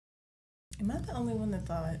Am I the only one that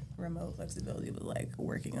thought remote flexibility was like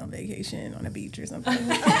working on vacation on a beach or something?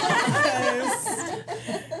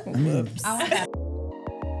 Whoops. All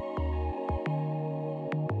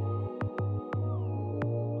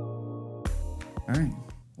right.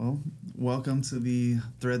 Well, welcome to the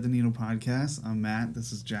Thread the Needle podcast. I'm Matt.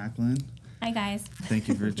 This is Jacqueline. Hi, guys. Thank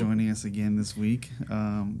you for joining us again this week.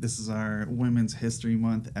 This is our Women's History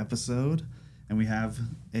Month episode, and we have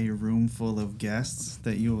a room full of guests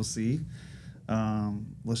that you will see.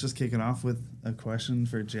 Let's just kick it off with a question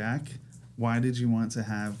for Jack. Why did you want to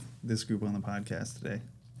have this group on the podcast today?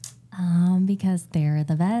 Because they're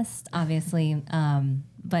the best, obviously.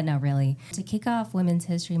 But no, really. To kick off Women's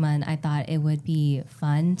History Month, I thought it would be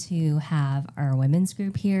fun to have our women's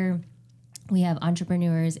group here. We have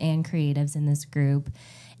entrepreneurs and creatives in this group.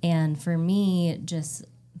 And for me, just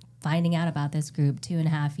finding out about this group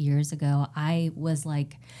 2.5 years ago, I was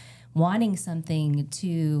like wanting something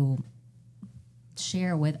to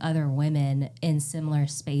share with other women in similar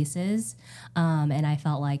spaces. And I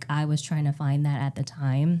felt like I was trying to find that at the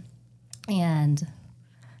time. And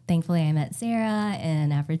thankfully I met Sarah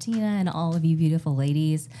and Afratina and all of you beautiful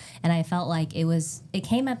ladies. And I felt like it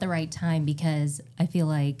came at the right time, because I feel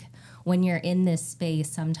like when you're in this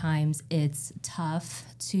space, sometimes it's tough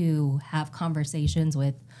to have conversations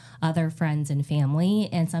with other friends and family,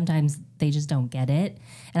 and sometimes they just don't get it.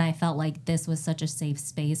 And I felt like this was such a safe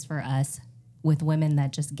space for us with women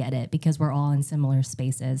that just get it, because we're all in similar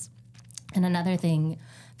spaces. And another thing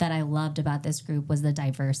that I loved about this group was the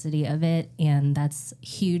diversity of it, and that's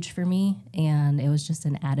huge for me, and it was just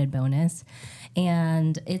an added bonus.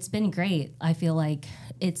 And it's been great. I feel like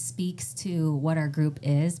it speaks to what our group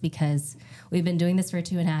is, because we've been doing this for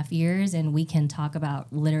 2.5 years, and we can talk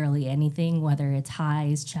about literally anything, whether it's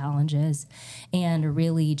highs, challenges, and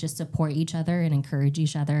really just support each other and encourage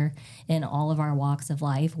each other in all of our walks of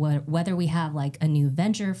life, whether we have like a new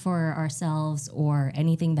venture for ourselves or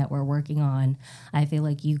anything that we're working on. I feel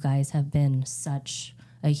like you guys have been such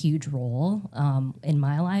a huge role in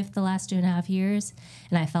my life the last 2.5 years,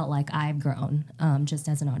 and I felt like I've grown just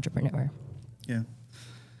as an entrepreneur. Yeah.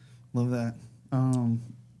 Love that.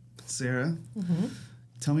 Sarah,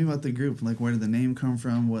 tell me about the group. Like, where did the name come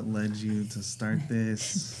from? What led you to start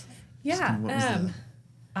this? Yeah.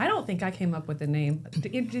 I don't think I came up with the name.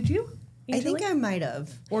 Did you? I think I might have.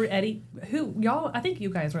 Or Eddie. Y'all, I think you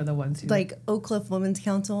guys were the ones who. Like Oak Cliff Women's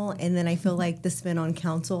Counsel, and then I feel like the spin on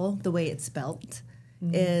counsel, the way it's spelt,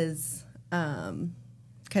 is kind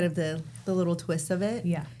of the little twist of it.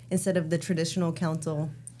 Yeah. Instead of the traditional counsel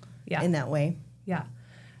in that way. Yeah.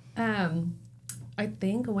 I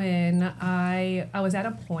think when I was at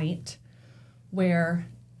a point where,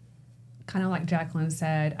 kind of like Jacqueline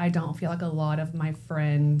said, I don't feel like a lot of my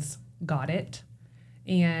friends got it.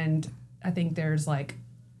 And I think there's like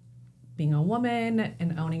being a woman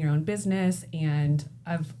and owning your own business, and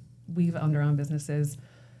we've owned our own businesses,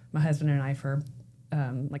 my husband and I, for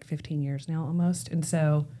like 15 years now almost. And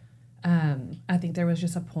so I think there was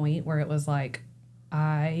just a point where it was like,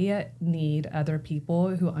 I need other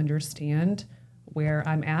people who understand where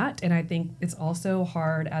I'm at. And I think it's also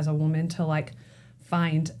hard as a woman to like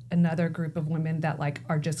find another group of women that like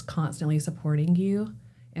are just constantly supporting you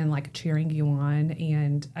and like cheering you on.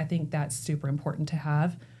 And I think that's super important to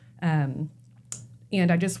have. And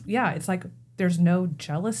I just, it's like, there's no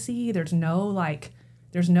jealousy. There's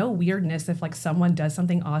no weirdness if like someone does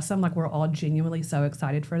something awesome. Like, we're all genuinely so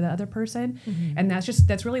excited for the other person. Mm-hmm. And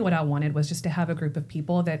that's really what I wanted, was just to have a group of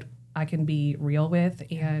people that I can be real with,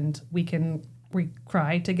 and we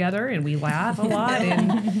cry together and we laugh a lot.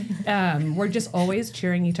 And we're just always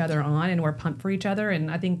cheering each other on, and we're pumped for each other. And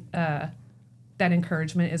I think that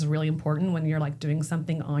encouragement is really important when you're like doing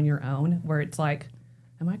something on your own, where it's like,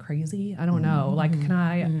 am I crazy? I don't know. Like, can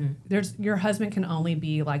I, your husband can only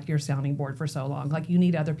be like your sounding board for so long. Like, you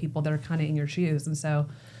need other people that are kind of in your shoes. And so,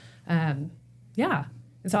 And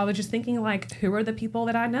so I was just thinking, like, who are the people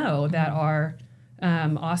that I know that are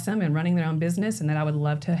awesome and running their own business and that I would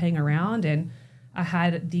love to hang around? And I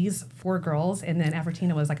had these 4 girls, and then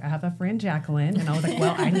Afratina was like, I have a friend, Jacqueline. And I was like,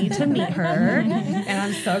 well, I need to meet her. And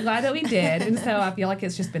I'm so glad that we did. And so I feel like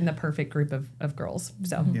it's just been the perfect group of girls.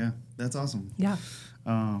 So Yeah, that's awesome. Yeah.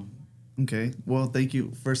 Okay. Well, thank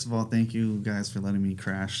you. First of all, thank you guys for letting me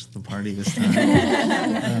crash the party this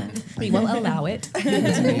time. We will allow it. To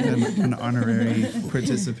be an honorary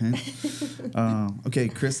participant. Okay,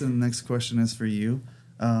 Kristen, the next question is for you.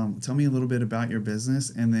 Tell me a little bit about your business,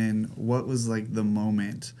 and then what was like the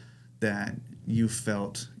moment that you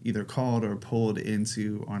felt either called or pulled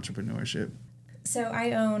into entrepreneurship? So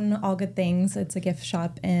I own All Good Things. It's a gift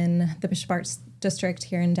shop in the Bishop Arts District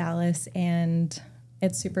here in Dallas, and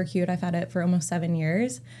It's super cute. I've had it for almost 7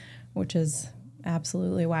 years, which is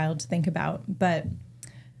absolutely wild to think about. But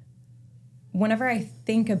whenever I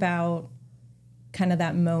think about kind of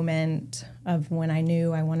that moment of when I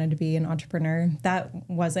knew I wanted to be an entrepreneur, that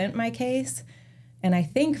wasn't my case. And I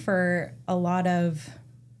think for a lot of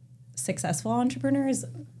successful entrepreneurs,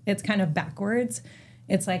 it's kind of backwards.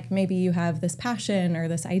 It's like maybe you have this passion or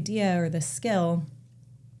this idea or this skill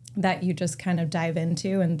that you just kind of dive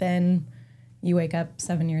into, and then you wake up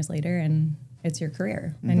 7 years later and it's your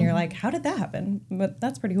career. Mm-hmm. And you're like, how did that happen? But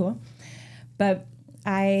that's pretty cool. But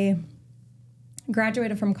I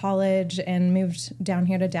graduated from college and moved down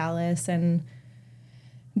here to Dallas and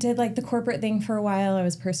did like the corporate thing for a while. I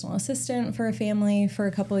was personal assistant for a family for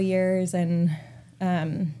a couple of years. And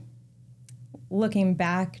looking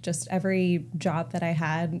back, just every job that I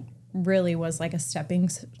had really was like a stepping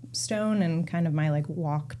stone and kind of my like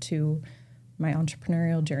walk to my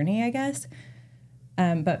entrepreneurial journey, I guess.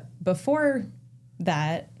 But before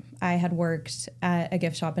that, I had worked at a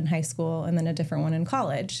gift shop in high school and then a different one in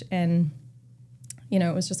college. And, you know,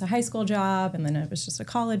 it was just a high school job and then it was just a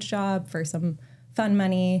college job for some fun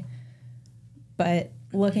money. But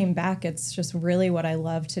looking back, it's just really what I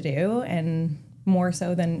love to do, and more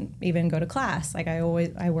so than even go to class. Like I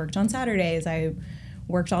worked on Saturdays. I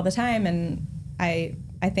worked all the time, and I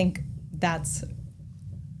think that's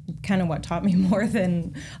kind of what taught me more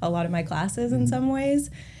than a lot of my classes in some ways.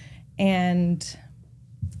 And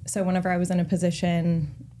so whenever I was in a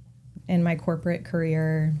position in my corporate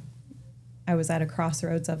career, I was at a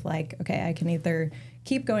crossroads of like, okay, I can either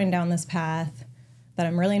keep going down this path that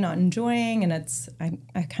I'm really not enjoying, and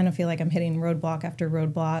I kind of feel like I'm hitting roadblock after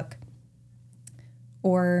roadblock,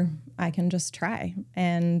 or I can just try.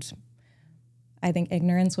 And I think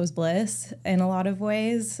ignorance was bliss in a lot of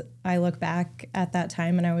ways. I look back at that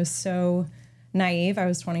time and I was so naive. I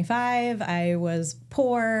was 25. I was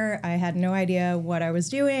poor. I had no idea what I was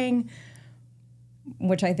doing,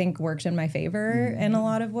 which I think worked in my favor in a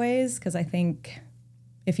lot of ways, because I think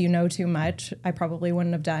if you know too much, I probably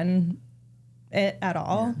wouldn't have done it at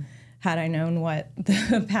all had I known what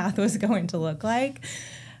the path was going to look like.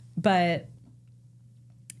 But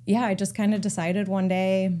yeah, I just kind of decided one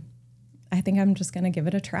day, I think I'm just going to give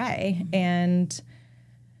it a try. And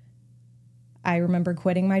I remember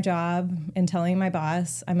quitting my job and telling my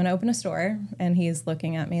boss, I'm going to open a store. And he's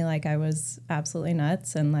looking at me like I was absolutely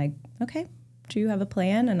nuts and like, okay, do you have a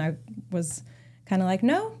plan? And I was kind of like,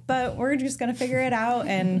 no, but we're just going to figure it out.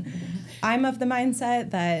 And I'm of the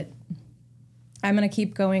mindset that I'm going to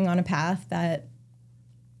keep going on a path that,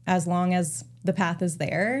 as long as the path is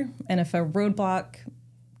there, and if a roadblock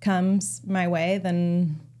comes my way,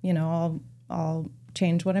 then, you know, I'll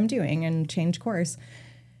change what I'm doing and change course.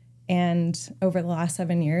 And over the last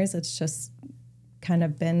 7 years, it's just kind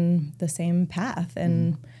of been the same path.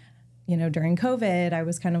 And, you know, during COVID, I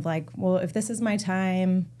was kind of like, well, if this is my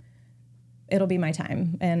time, it'll be my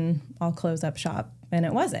time and I'll close up shop. And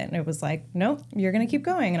it wasn't. It was like, nope, you're going to keep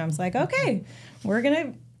going. And I was like, okay, we're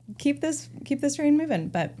going to keep this train moving.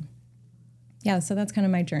 But yeah, so that's kind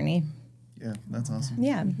of my journey. Yeah, that's awesome.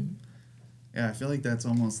 Yeah. Yeah, I feel like that's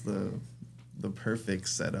almost the perfect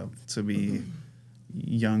setup to be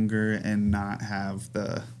younger and not have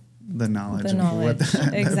the knowledge of what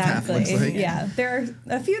the path looks like. Yeah, there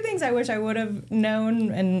are a few things I wish I would have known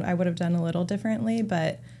and I would have done a little differently,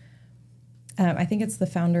 but I think it's the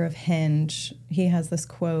founder of Hinge. He has this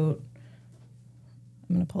quote.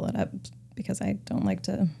 I'm going to pull it up because I don't like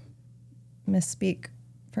to misspeak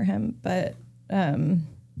for him, but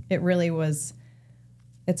it really was,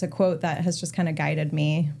 it's a quote that has just kind of guided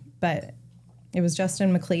me. But it was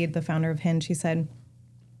Justin McLeod, the founder of Hinge. He said,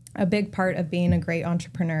 a big part of being a great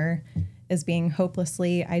entrepreneur is being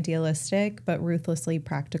hopelessly idealistic but ruthlessly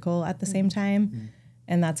practical at the same time.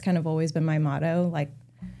 And that's kind of always been my motto, like,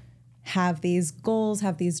 have these goals,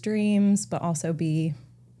 have these dreams, but also be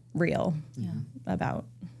real about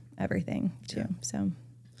everything too. So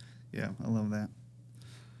yeah, I love that.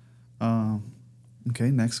 Okay,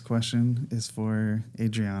 next question is for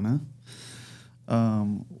Adriana.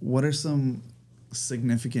 What are some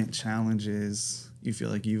significant challenges you feel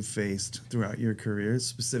like you've faced throughout your career,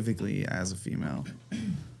 specifically as a female?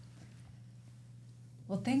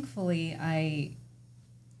 Well, thankfully, I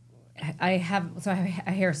have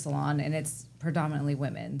a hair salon, and it's predominantly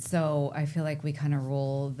women. So I feel like we kind of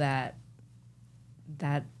rule that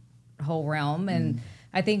whole realm. And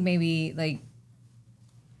I think maybe like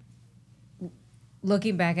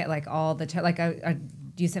looking back at like all the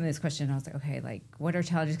you sent me this question, and I was like, okay, like what are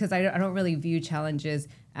challenges? Because I don't really view challenges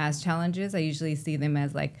as challenges. I usually see them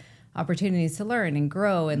as like opportunities to learn and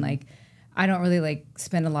grow, and like I don't really like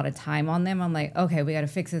spend a lot of time on them. I'm like, okay, we got to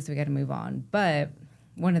fix this. We got to move on. But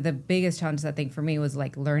one of the biggest challenges I think for me was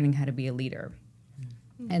like learning how to be a leader.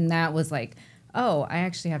 And that was like, oh, I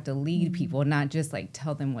actually have to lead people, not just like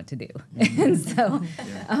tell them what to do. And so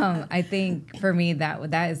I think for me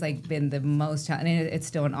that has like been the most challenging. And it's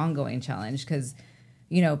still an ongoing challenge because,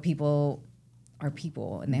 you know, people are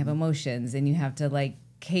people and they have emotions and you have to like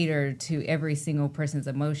cater to every single person's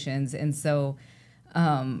emotions. And so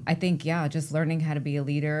I think, just learning how to be a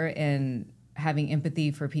leader and having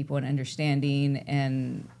empathy for people and understanding.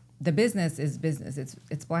 And the business is business.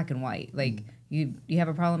 It's black and white. Like you have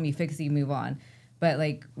a problem, you fix it, you move on. But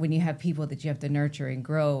like when you have people that you have to nurture and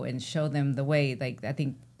grow and show them the way, like I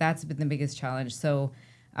think that's been the biggest challenge. So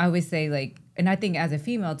I always say like, and I think as a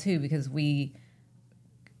female too, because we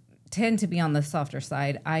tend to be on the softer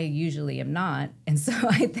side. I usually am not. And so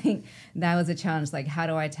I think that was a challenge. Like, how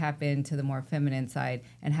do I tap into the more feminine side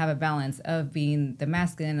and have a balance of being the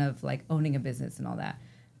masculine of like owning a business and all that,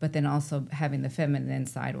 but then also having the feminine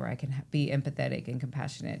side where I can be empathetic and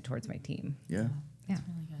compassionate towards my team. Yeah. Yeah.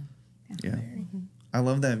 Yeah. I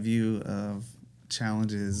love that view of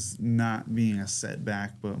challenges not being a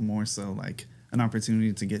setback, but more so like an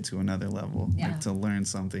opportunity to get to another level, like to learn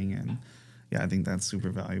something. And yeah, I think that's super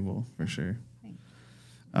valuable for sure.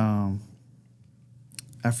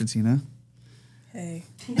 Afratina. Hey.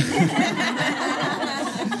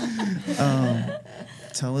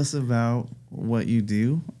 Tell us about what you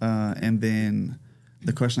do. And then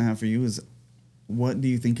the question I have for you is, what do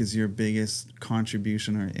you think is your biggest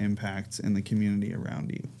contribution or impact in the community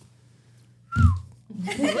around you?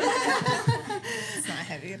 It's not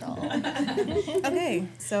heavy at all. Okay,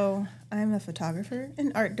 so I'm a photographer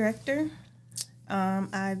and art director.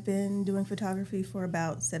 I've been doing photography for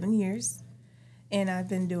about 7 years, and I've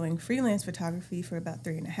been doing freelance photography for about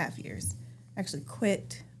 3.5 years. I actually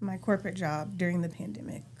quit my corporate job during the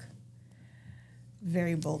pandemic.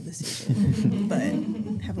 Very bold decision, but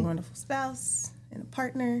have a wonderful spouse and a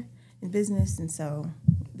partner in business, and so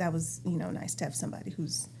that was, nice to have somebody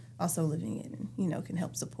who's also living it and, can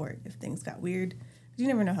help support if things got weird. 'Cause you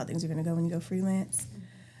never know how things are going to go when you go freelance.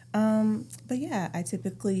 But yeah, I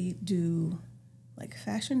typically do like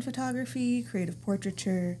fashion photography, creative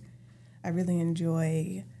portraiture. I really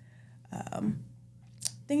enjoy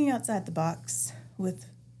thinking outside the box with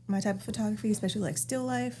my type of photography, especially like still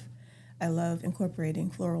life. I love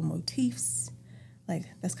incorporating floral motifs. Like,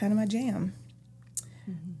 that's kind of my jam.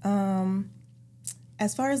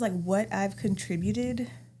 As far as like what I've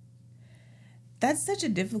contributed, that's such a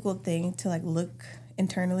difficult thing to like look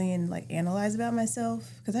internally and like analyze about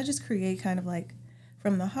myself, because I just create kind of like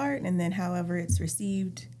from the heart, and then however it's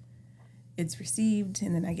received, and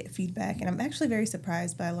then I get feedback. And I'm actually very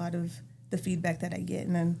surprised by a lot of the feedback that I get.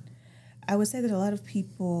 And then I would say that a lot of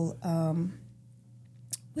people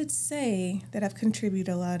would say that I've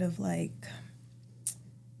contributed a lot of like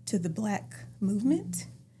to the Black movement,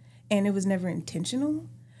 and it was never intentional,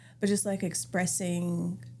 but just like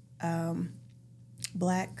expressing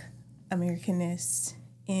Black Americanness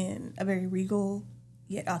in a very regal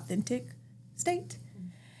yet authentic state.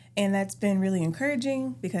 And that's been really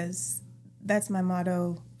encouraging, because that's my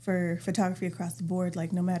motto for photography across the board.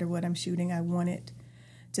 Like, no matter what I'm shooting, I want it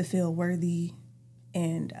to feel worthy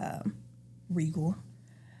and regal.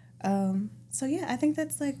 So yeah, I think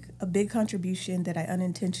that's like a big contribution that I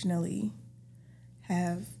unintentionally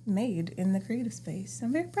have made in the creative space.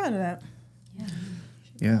 I'm very proud of that.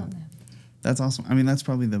 Yeah. That's awesome. I mean, that's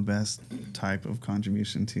probably the best type of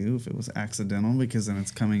contribution too, if it was accidental, because then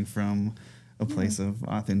it's coming from a place of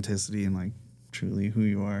authenticity and like truly who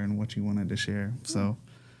you are and what you wanted to share. So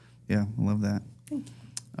yeah, I love that. Thank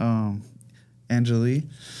you. Angeli,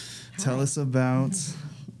 tell us about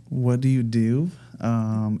what do you do?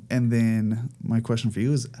 And then my question for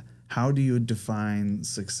you is, how do you define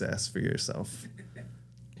success for yourself?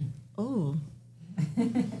 Oh,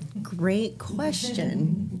 great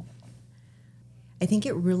question. I think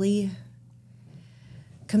it really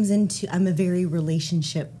comes into, I'm a very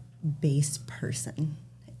relationship-based person.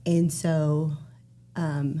 And so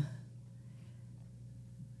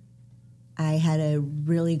I had a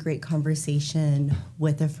really great conversation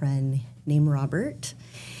with a friend named Robert,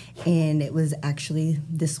 and it was actually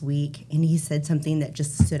this week, and he said something that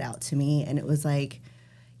just stood out to me, and it was like,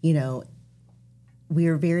 we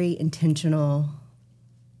are very intentional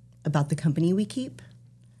about the company we keep,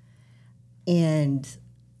 and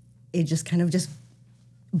it just kind of just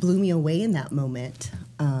blew me away in that moment.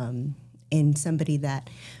 And somebody that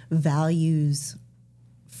values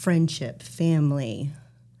friendship, family,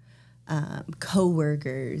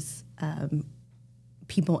 coworkers,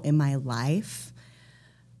 people in my life,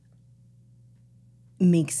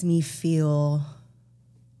 makes me feel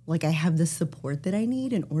like I have the support that I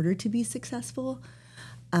need in order to be successful.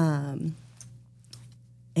 And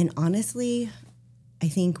honestly, I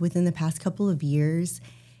think within the past couple of years,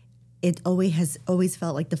 it always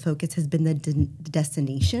felt like the focus has been the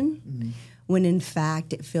destination, when in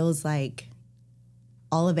fact it feels like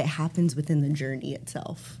all of it happens within the journey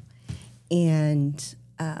itself. And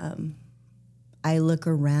I look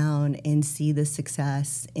around and see the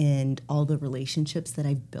success and all the relationships that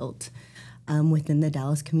I've built within the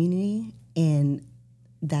Dallas community, and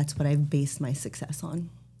that's what I've based my success on.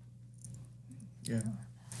 Yeah.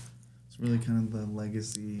 It's really kind of the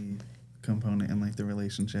legacy component and like the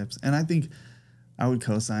relationships. And I think I would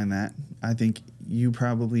co-sign that. I think you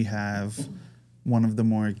probably have one of the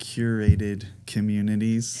more curated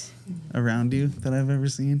communities around you that I've ever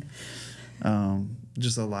seen.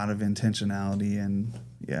 Just a lot of intentionality and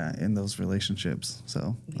in those relationships.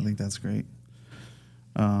 So I think that's great.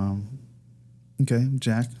 Okay,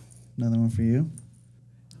 Jack, another one for you.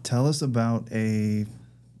 Tell us about a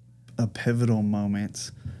pivotal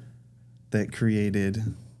moment that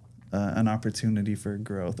created an opportunity for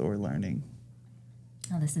growth or learning.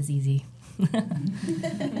 Oh, this is easy.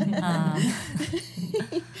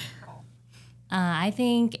 I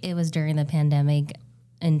think it was during the pandemic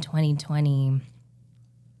in 2020.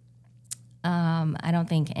 I don't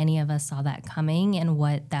think any of us saw that coming and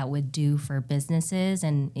what that would do for businesses.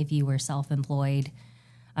 And if you were self-employed,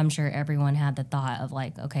 I'm sure everyone had the thought of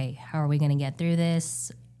like, okay, how are we going to get through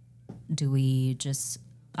this? Do we just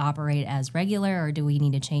operate as regular, or do we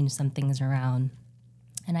need to change some things around?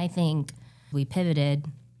 And I think we pivoted.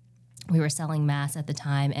 We were selling masks at the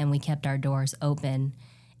time, and we kept our doors open.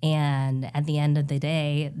 And at the end of the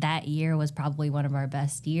day, that year was probably one of our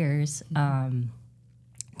best years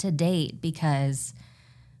to date, because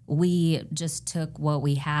we just took what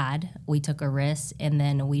we had. We took a risk, and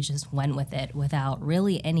then we just went with it without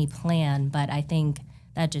really any plan. But I think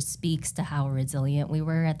that just speaks to how resilient we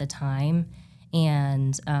were at the time,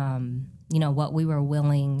 and what we were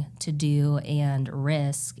willing to do and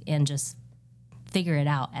risk and just figure it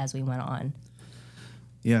out as we went on.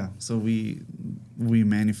 Yeah, so we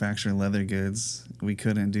manufacture leather goods. We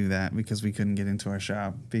couldn't do that because we couldn't get into our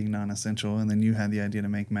shop, being non-essential. And then you had the idea to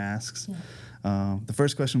make masks. Yeah. The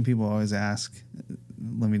first question people always ask,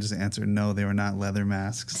 let me just answer, no, they were not leather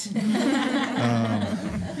masks.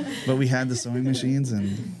 But we had the sewing machines,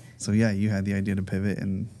 and so you had the idea to pivot,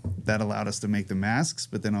 and that allowed us to make the masks,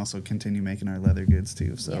 but then also continue making our leather goods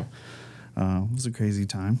too. So it was a crazy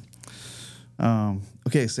time.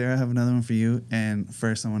 Okay, Sarah, I have another one for you. And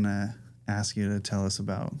first, I want to ask you to tell us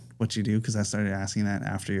about what you do, because I started asking that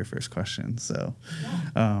after your first question. So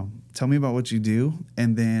tell me about what you do.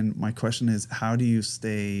 And then my question is, how do you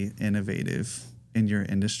stay innovative in your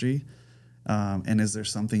industry? And is there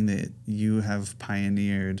something that you have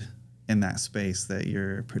pioneered in that space that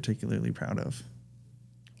you're particularly proud of?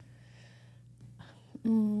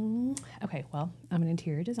 Okay, well, I'm an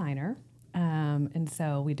interior designer. And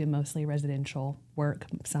so we do mostly residential work,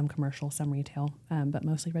 some commercial, some retail, but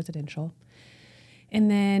mostly residential. And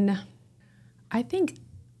then I think,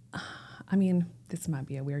 this might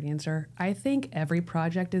be a weird answer. I think every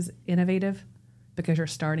project is innovative because you're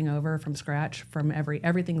starting over from scratch.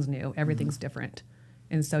 Everything's new, everything's different.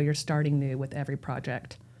 And so you're starting new with every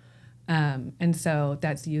project. And so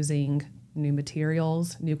that's using new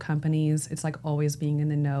materials, new companies. It's like always being in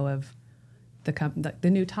the know of the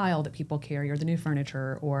new tile that people carry, or the new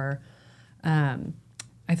furniture, or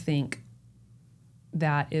I think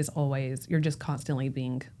that is always, you're just constantly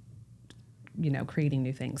being, creating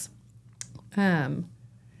new things.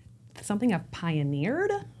 Something I've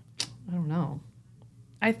pioneered? I don't know.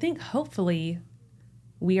 I think hopefully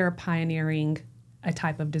we are pioneering a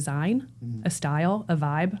type of design, a style, a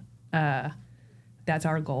vibe. That's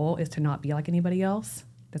our goal, is to not be like anybody else.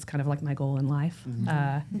 That's kind of like my goal in life.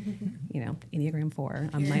 Enneagram 4.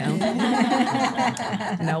 I'm my own.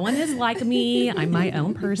 No one is like me. I'm my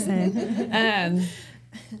own person.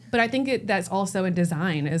 But I think that's also in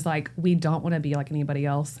design, is like, we don't want to be like anybody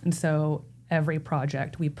else. And so every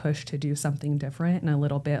project we push to do something different and a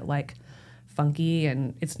little bit like funky,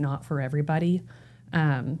 and it's not for everybody.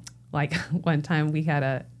 Like one time we had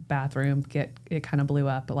a bathroom it kind of blew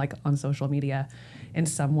up like on social media, and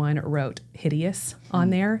someone wrote hideous on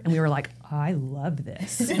there, and we were like, I love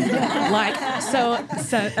this. So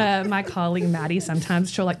my colleague Maddie,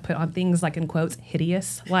 sometimes she'll like put on things like in quotes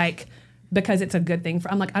hideous, like, because it's a good thing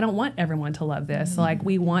I'm like, I don't want everyone to love this. Like,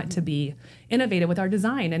 we want to be innovative with our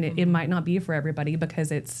design, and it might not be for everybody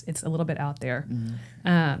because it's a little bit out there.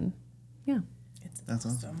 Mm-hmm. It's That's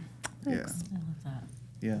awesome. Thanks. I love that.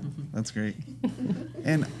 Yeah, that's great.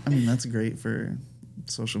 And I mean, that's great for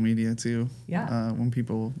social media too. Yeah.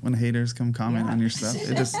 When haters come comment Yeah. on your stuff,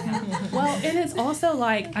 it just, Well, and it's also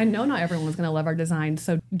like, I know not everyone's going to love our design,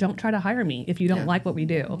 so don't try to hire me if you don't Yeah. like what we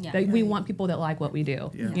do. Yeah. We want people that like what we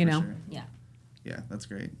do, yeah, you for know? sure. Yeah. Yeah, that's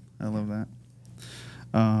great. I love that.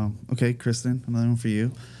 Okay, Kristen, another one for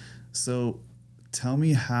you. So tell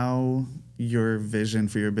me how your vision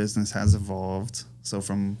for your business has evolved. So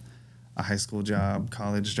from a high school job,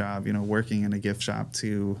 college job, working in a gift shop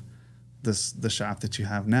to the shop that you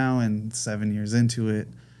have now, and 7 years into it,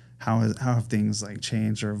 how have things like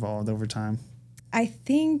changed or evolved over time? I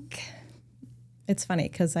think it's funny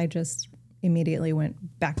because I just immediately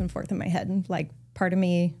went back and forth in my head. Like, part of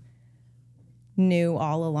me knew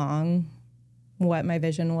all along what my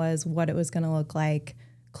vision was, what it was going to look like,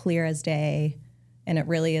 clear as day, and it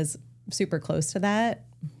really is super close to that.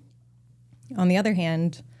 On the other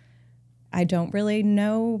hand, I don't really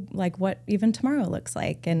know like what even tomorrow looks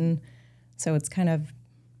like, and so it's kind of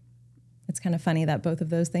funny that both of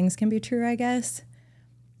those things can be true, I guess.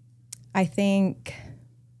 I think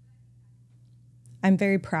I'm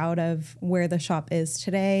very proud of where the shop is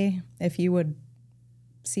today. If you would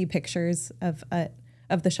see pictures of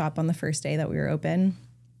the shop on the first day that we were open,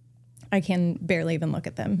 I can barely even look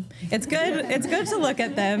at them. It's good. It's good to look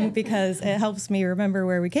at them because it helps me remember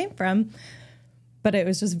where we came from. But it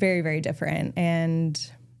was just very, very different. And,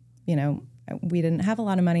 we didn't have a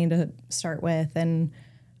lot of money to start with. And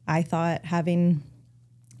I thought having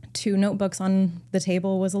 2 notebooks on the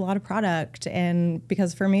table was a lot of product. And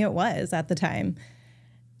because for me, it was at the time.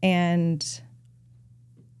 And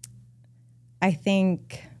I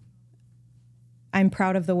think I'm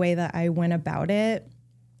proud of the way that I went about it.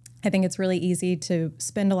 I think it's really easy to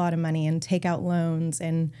spend a lot of money and take out loans.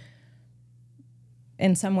 And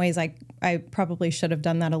in some ways, I probably should have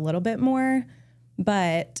done that a little bit more.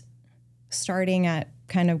 But starting at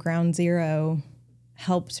kind of ground zero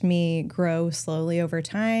helped me grow slowly over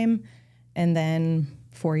time. And then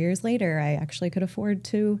 4 years later, I actually could afford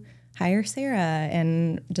to hire Sarah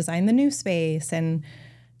and design the new space and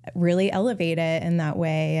really elevate it in that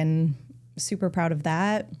way. And super proud of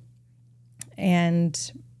that. And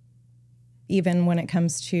even when it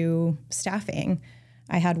comes to staffing,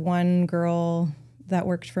 I had one girl that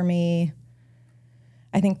worked for me,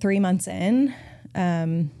 I think 3 months in,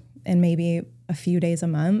 and maybe a few days a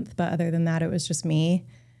month. But other than that, it was just me.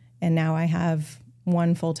 And now I have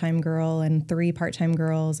 1 full-time girl and 3 part-time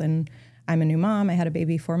girls. And I'm a new mom. I had a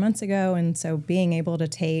baby 4 months ago. And so being able to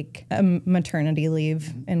take a maternity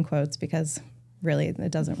leave, in quotes, because really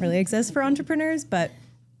it doesn't really exist for entrepreneurs, but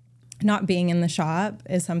not being in the shop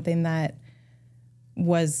is something that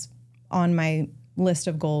was on my list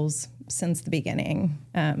of goals since the beginning.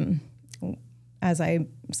 As I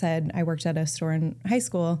said, I worked at a store in high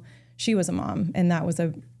school. She was a mom, and that was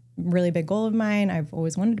a really big goal of mine. I've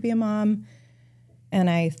always wanted to be a mom. And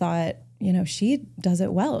I thought, she does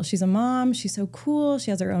it well. She's a mom. She's so cool. She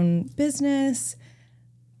has her own business.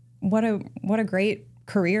 What a great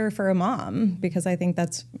career for a mom, because I think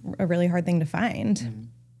that's a really hard thing to find. Mm-hmm.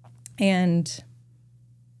 And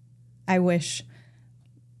I wish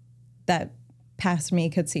that past me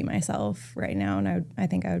could see myself right now. And I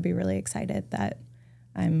think I would be really excited that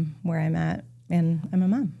I'm where I'm at and I'm a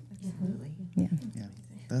mom. Absolutely. Yeah. Yeah,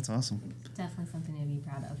 that's awesome. Definitely something to be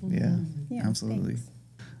proud of. Yeah, Yeah, absolutely. thanks.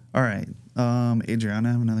 All right. Adriana,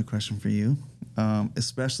 I have another question for you.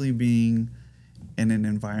 Especially being in an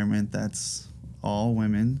environment that's all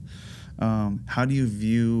women, how do you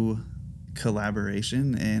view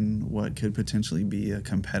collaboration in what could potentially be a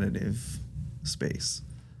competitive space?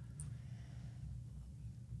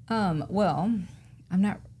 Well,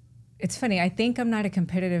 it's funny. I think I'm not a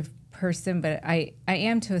competitive person, but I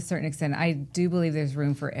am to a certain extent. I do believe there's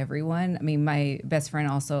room for everyone. I mean, my best friend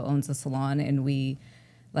also owns a salon, and we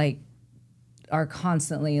are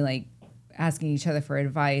constantly asking each other for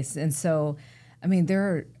advice. And so, there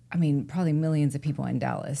are, probably millions of people in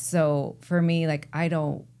Dallas. So for me, I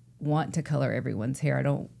don't want to color everyone's hair.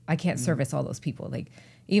 I can't service all those people.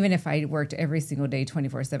 Even if I worked every single day,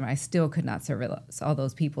 24/7, I still could not service all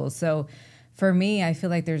those people. So for me, I feel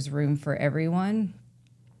like there's room for everyone.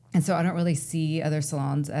 And so I don't really see other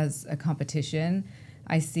salons as a competition.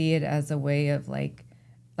 I see it as a way of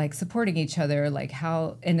supporting each other,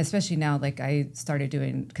 and especially now, I started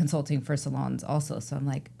doing consulting for salons also. So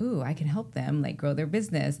I'm ooh, I can help them grow their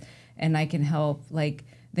business, and I can help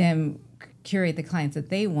them curate the clients that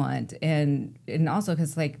they want. And also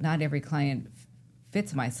because not every client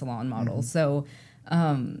fits my salon model. Mm-hmm. So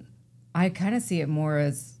I kind of see it more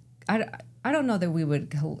as, I don't know that we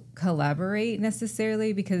would collaborate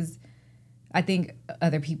necessarily, because I think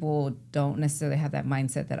other people don't necessarily have that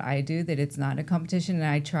mindset that I do, that it's not a competition. And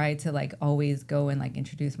I try to like always go and like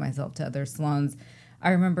introduce myself to other salons. I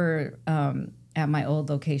remember at my old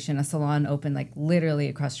location, a salon opened like literally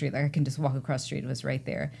across the street. Like I can just walk across the street. It was right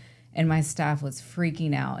there. And my staff was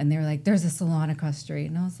freaking out. And they were like, there's a salon across the street.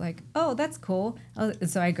 And I was like, oh, that's cool.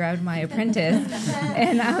 So I grabbed my apprentice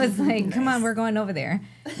and I was like, come on, we're going over there.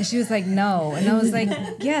 And she was like, no. And I was like,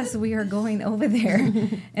 yes, we are going over there.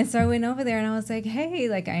 And so I went over there and I was like, hey,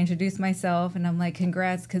 like I introduced myself and I'm like,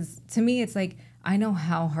 congrats. Because to me, it's like, I know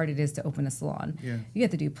how hard it is to open a salon. Yeah. You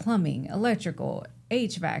have to do plumbing, electrical,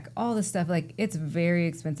 HVAC, all this stuff. Like it's very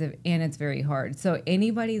expensive and it's very hard. So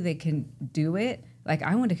anybody that can do it, like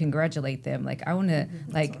I want to congratulate them. Like I want to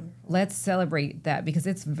like let's celebrate that because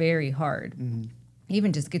it's very hard.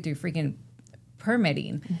 Even just get through freaking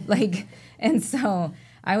permitting. Like, and so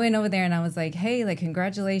I went over there and I was like, hey, like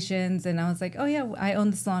congratulations. And I was like, oh yeah, I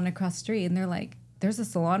own the salon across the street. And they're like, there's a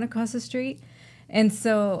salon across the street. And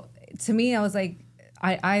so to me, I was like,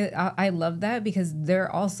 I love that because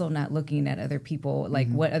they're also not looking at other people, like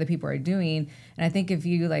what other people are doing. And I think if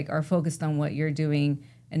you like are focused on what you're doing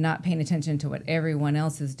and not paying attention to what everyone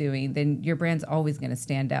else is doing, then your brand's always going to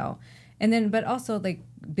stand out. And then, but also like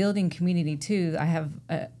building community too. I have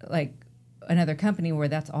like another company where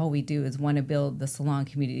that's all we do is want to build the salon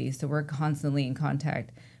community. So we're constantly in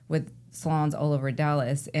contact with salons all over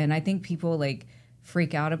Dallas. And I think people like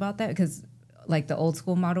freak out about that because like the old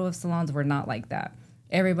school model of salons were not like that.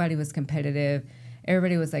 Everybody was competitive.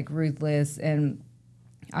 Everybody was like ruthless. And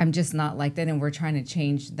I'm just not like that. And we're trying to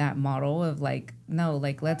change that model of like, no,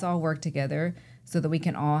 like let's all work together so that we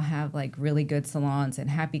can all have like really good salons and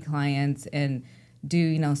happy clients and do,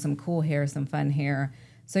 you know, some cool hair, some fun hair.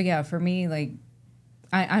 So yeah, for me, like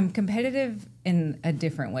I'm competitive in a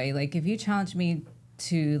different way. Like if you challenge me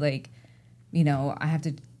to like, you know, I have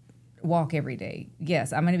to walk every day.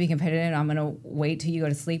 Yes, I'm going to be competitive. I'm going to wait till you go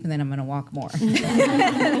to sleep and then I'm going to walk more.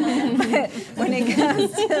 But when it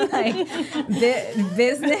comes to like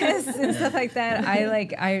business and stuff like that,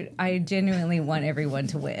 I genuinely want everyone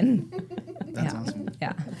to win. That's awesome.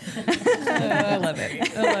 Yeah. I love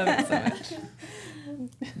it. I love it so much.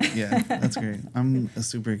 Yeah, that's great. I'm a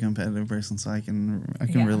super competitive person, so I can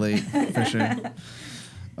relate for sure.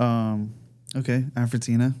 Okay,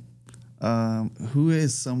 Afrotina. Who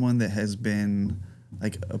is someone that has been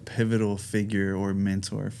like a pivotal figure or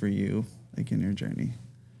mentor for you, like in your journey?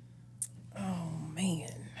 Oh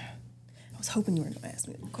man, I was hoping you were going to ask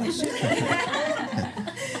me a question.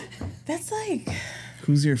 That's like,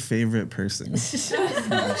 Who's your favorite person? No,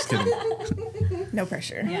 I'm just kidding. no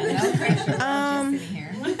pressure. Yeah, no pressure. Just sitting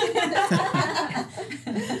here.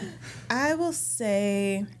 I will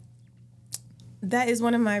say that is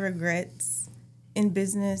one of my regrets in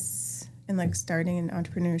business and like starting in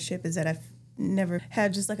entrepreneurship is that I've never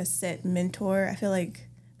had just like a set mentor. I feel like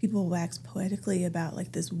people wax poetically about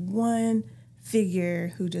like this one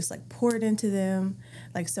figure who just like poured into them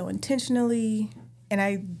like so intentionally. And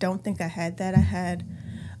I don't think I had that. I had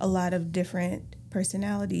a lot of different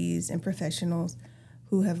personalities and professionals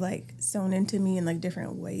who have like sewn into me in like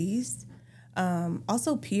different ways.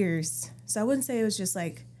 Also peers. So I wouldn't say it was just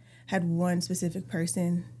like had one specific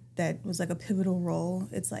person that was like a pivotal role.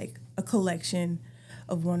 It's like a collection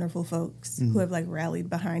of wonderful folks who have like rallied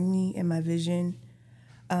behind me and my vision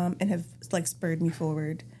and have like spurred me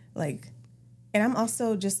forward. Like, and I'm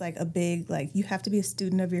also just like a big, like you have to be a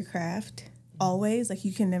student of your craft always. Like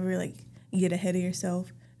you can never like get ahead of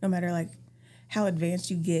yourself no matter like how advanced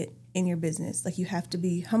you get in your business. Like you have to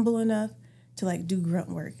be humble enough to like do grunt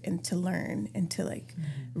work and to learn and to like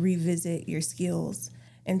revisit your skills.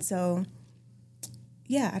 And so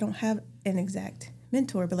yeah, I don't have an exact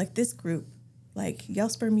mentor, but like this group, like y'all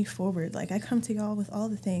spur me forward. Like I come to y'all with all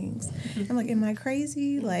the things. I'm like, am I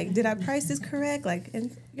crazy? Like, did I price this correct? Like,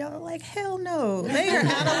 and y'all are like, hell no, they are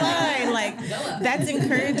out of line. Like that's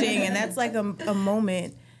encouraging. And that's like a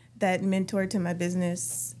moment that mentored to my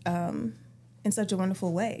business in such a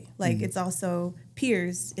wonderful way. Like it's also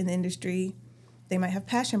peers in the industry. They might have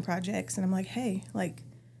passion projects. And I'm like, hey, like,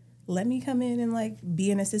 let me come in and like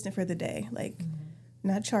be an assistant for the day. Like,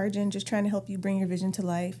 not charging, just trying to help you bring your vision to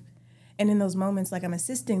life. And in those moments, like I'm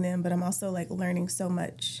assisting them, but I'm also like learning so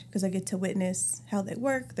much because I get to witness how they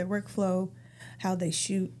work, their workflow, how they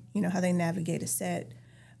shoot, you know, how they navigate a set.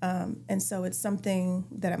 And so it's something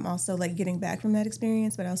that I'm also like getting back from that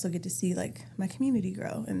experience, but I also get to see like my community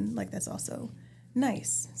grow. And like that's also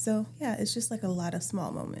nice. So yeah, it's just like a lot of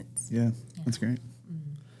small moments. Yeah, that's great.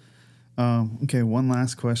 Okay, one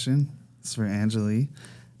last question. This is for Angeli.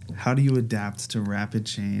 How do you adapt to rapid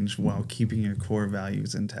change while keeping your core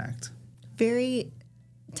values intact? Very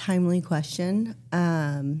timely question.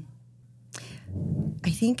 I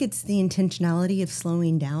think it's the intentionality of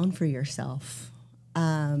slowing down for yourself,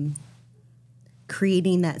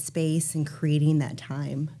 creating that space and creating that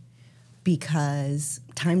time, because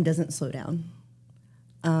time doesn't slow down.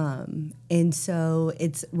 And so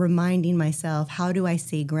it's reminding myself, how do I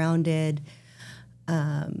stay grounded?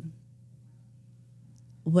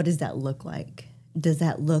 What does that look like? Does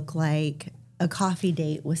that look like a coffee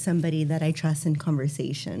date with somebody that I trust in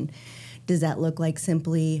conversation? Does that look like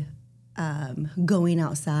simply going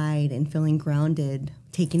outside and feeling grounded,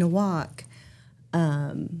 taking a walk?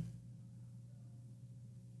 I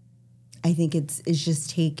think it's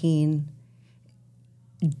just taking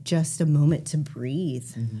just a moment to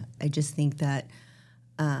breathe. I just think that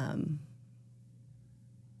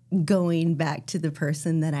going back to the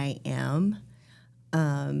person that I am,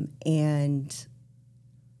 and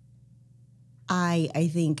I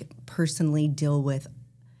think personally deal with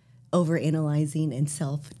overanalyzing and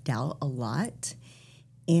self-doubt a lot.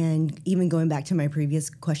 And even going back to my previous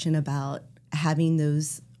question about having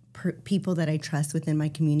those people that I trust within my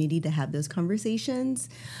community to have those conversations,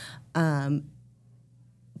 help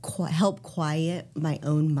quiet my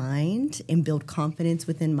own mind and build confidence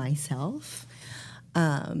within myself.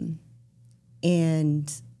 And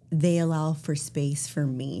they allow for space for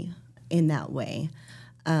me in that way.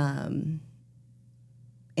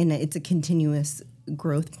 And it's a continuous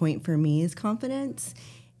growth point for me is confidence.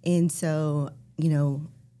 And so,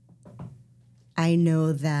 I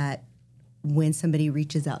know that when somebody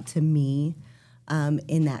reaches out to me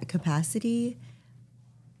in that capacity,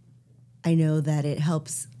 I know that it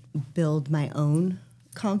helps build my own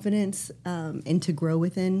confidence and to grow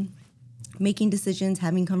within making decisions,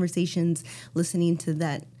 having conversations, listening to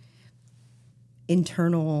that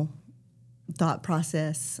internal thought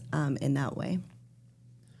process in that way.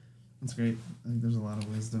 That's great. I think there's a lot of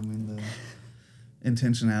wisdom in the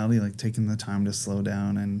intentionality, like taking the time to slow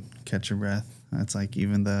down and catch your breath. That's like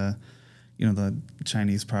even the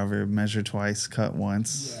Chinese proverb, measure twice, cut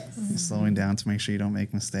once. Yes. Slowing down to make sure you don't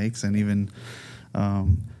make mistakes. And even a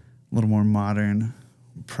little more modern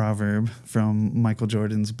proverb from Michael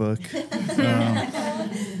Jordan's book.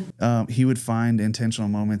 He would find intentional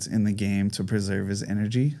moments in the game to preserve his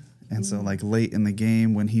energy. And so like late in the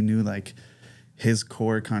game when he knew like his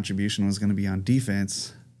core contribution was going to be on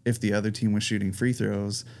defense, if the other team was shooting free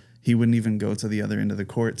throws, he wouldn't even go to the other end of the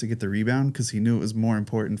court to get the rebound because he knew it was more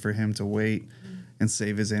important for him to wait and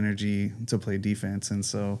save his energy to play defense. And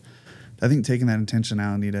so I think taking that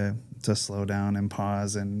intentionality to slow down and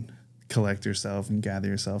pause and collect yourself and gather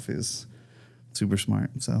yourself is super smart.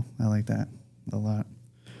 So I like that a lot.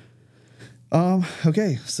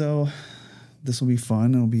 Okay, so this will be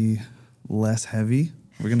fun. It'll be less heavy.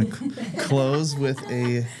 We're going to close with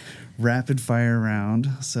a rapid fire round.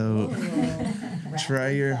 So try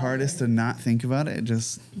your hardest to not think about it.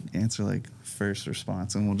 Just answer like first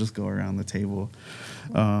response and we'll just go around the table.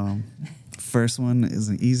 First one is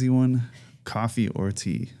an easy one. Coffee or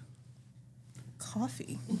tea?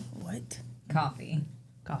 Coffee. What? Coffee.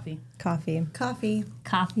 Coffee. Coffee. Coffee.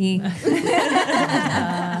 Coffee.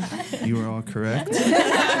 You are all correct.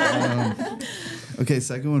 Okay,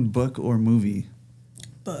 second one, book or movie?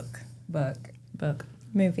 Book. Book. Book.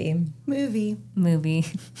 Movie. Movie. Movie.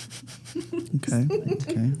 Okay.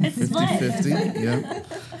 50-50. Yep.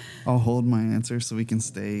 I'll hold my answer so we can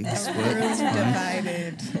stay split. It's fine.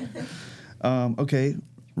 Divided. Okay,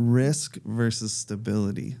 risk versus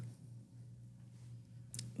stability.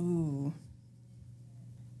 Ooh.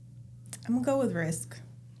 I'm going to go with risk.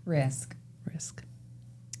 Risk.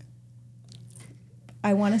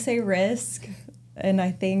 I want to say risk, and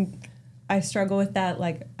I think I struggle with that.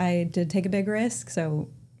 Like, I did take a big risk, so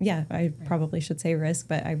yeah, I probably should say risk,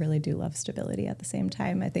 but I really do love stability at the same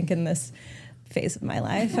time. I think in this phase of my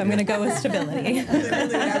life, I'm going to go with stability. Literally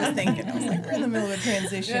what I was thinking. I was like, we're in the middle of a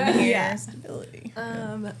transition here. Yeah. Stability.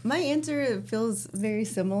 My answer feels very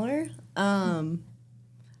similar.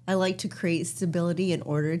 I like to create stability in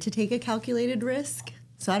order to take a calculated risk.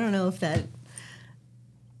 So I don't know if that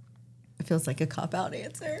feels like a cop-out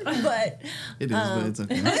answer, but It is, but it's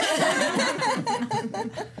okay.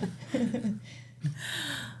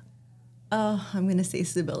 I'm going to say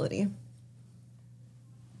stability.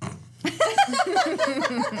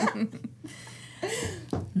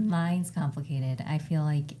 Mine's complicated. I feel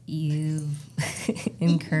like you've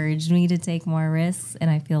encouraged me to take more risks, and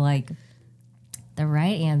I feel like the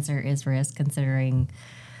right answer is risk, considering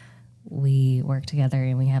we work together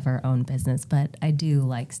and we have our own business, but I do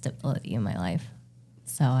like stability in my life.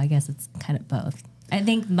 So I guess it's kind of both. I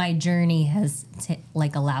think my journey has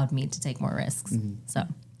allowed me to take more risks. So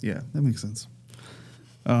Yeah, that makes sense.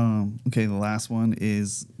 Okay, the last one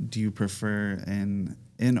is, do you prefer an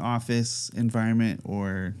in-office environment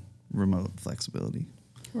or remote flexibility?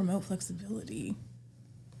 Remote flexibility.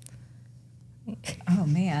 Oh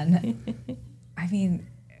man. I mean,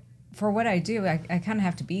 for what I do, I kind of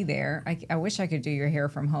have to be there. I wish I could do your hair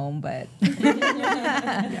from home, but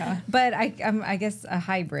but I guess a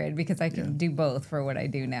hybrid because I can do both for what I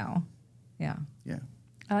do now. Yeah. Yeah.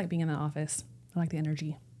 I like being in the office. I like the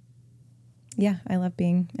energy. Yeah, I love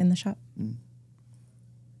being in the shop.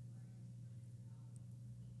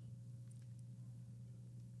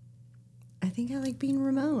 I think I like being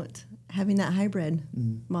remote, having that hybrid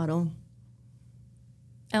model.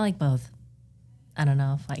 I like both. I don't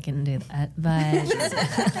know if I can do that, but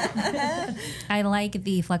I like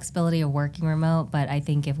the flexibility of working remote. But I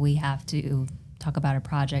think if we have to talk about a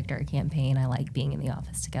project or a campaign, I like being in the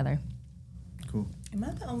office together. Cool. Am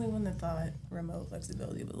I the only one that thought remote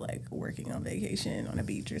flexibility was like working on vacation on a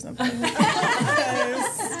beach or something?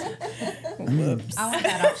 Whoops. I want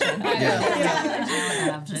that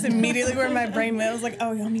option. Just immediately where my brain went, I was like,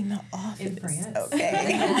 oh, y'all mean the office.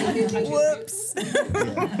 Okay. Whoops.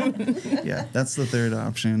 Yeah, that's the third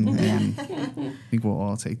option, and I think we'll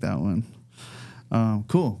all take that one.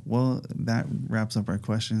 Cool. Well, that wraps up our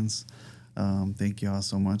questions. Thank you all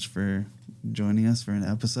so much for joining us for an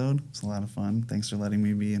episode. It's a lot of fun. Thanks for letting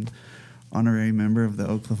me be an honorary member of the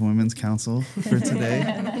Oak Cliff Women's Council for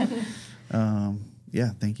today.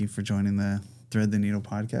 Thank you for joining the Thread the Needle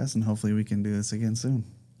podcast, and hopefully we can do this again soon.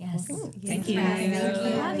 Yes. Thank you.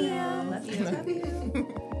 Love you. Love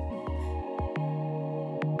you.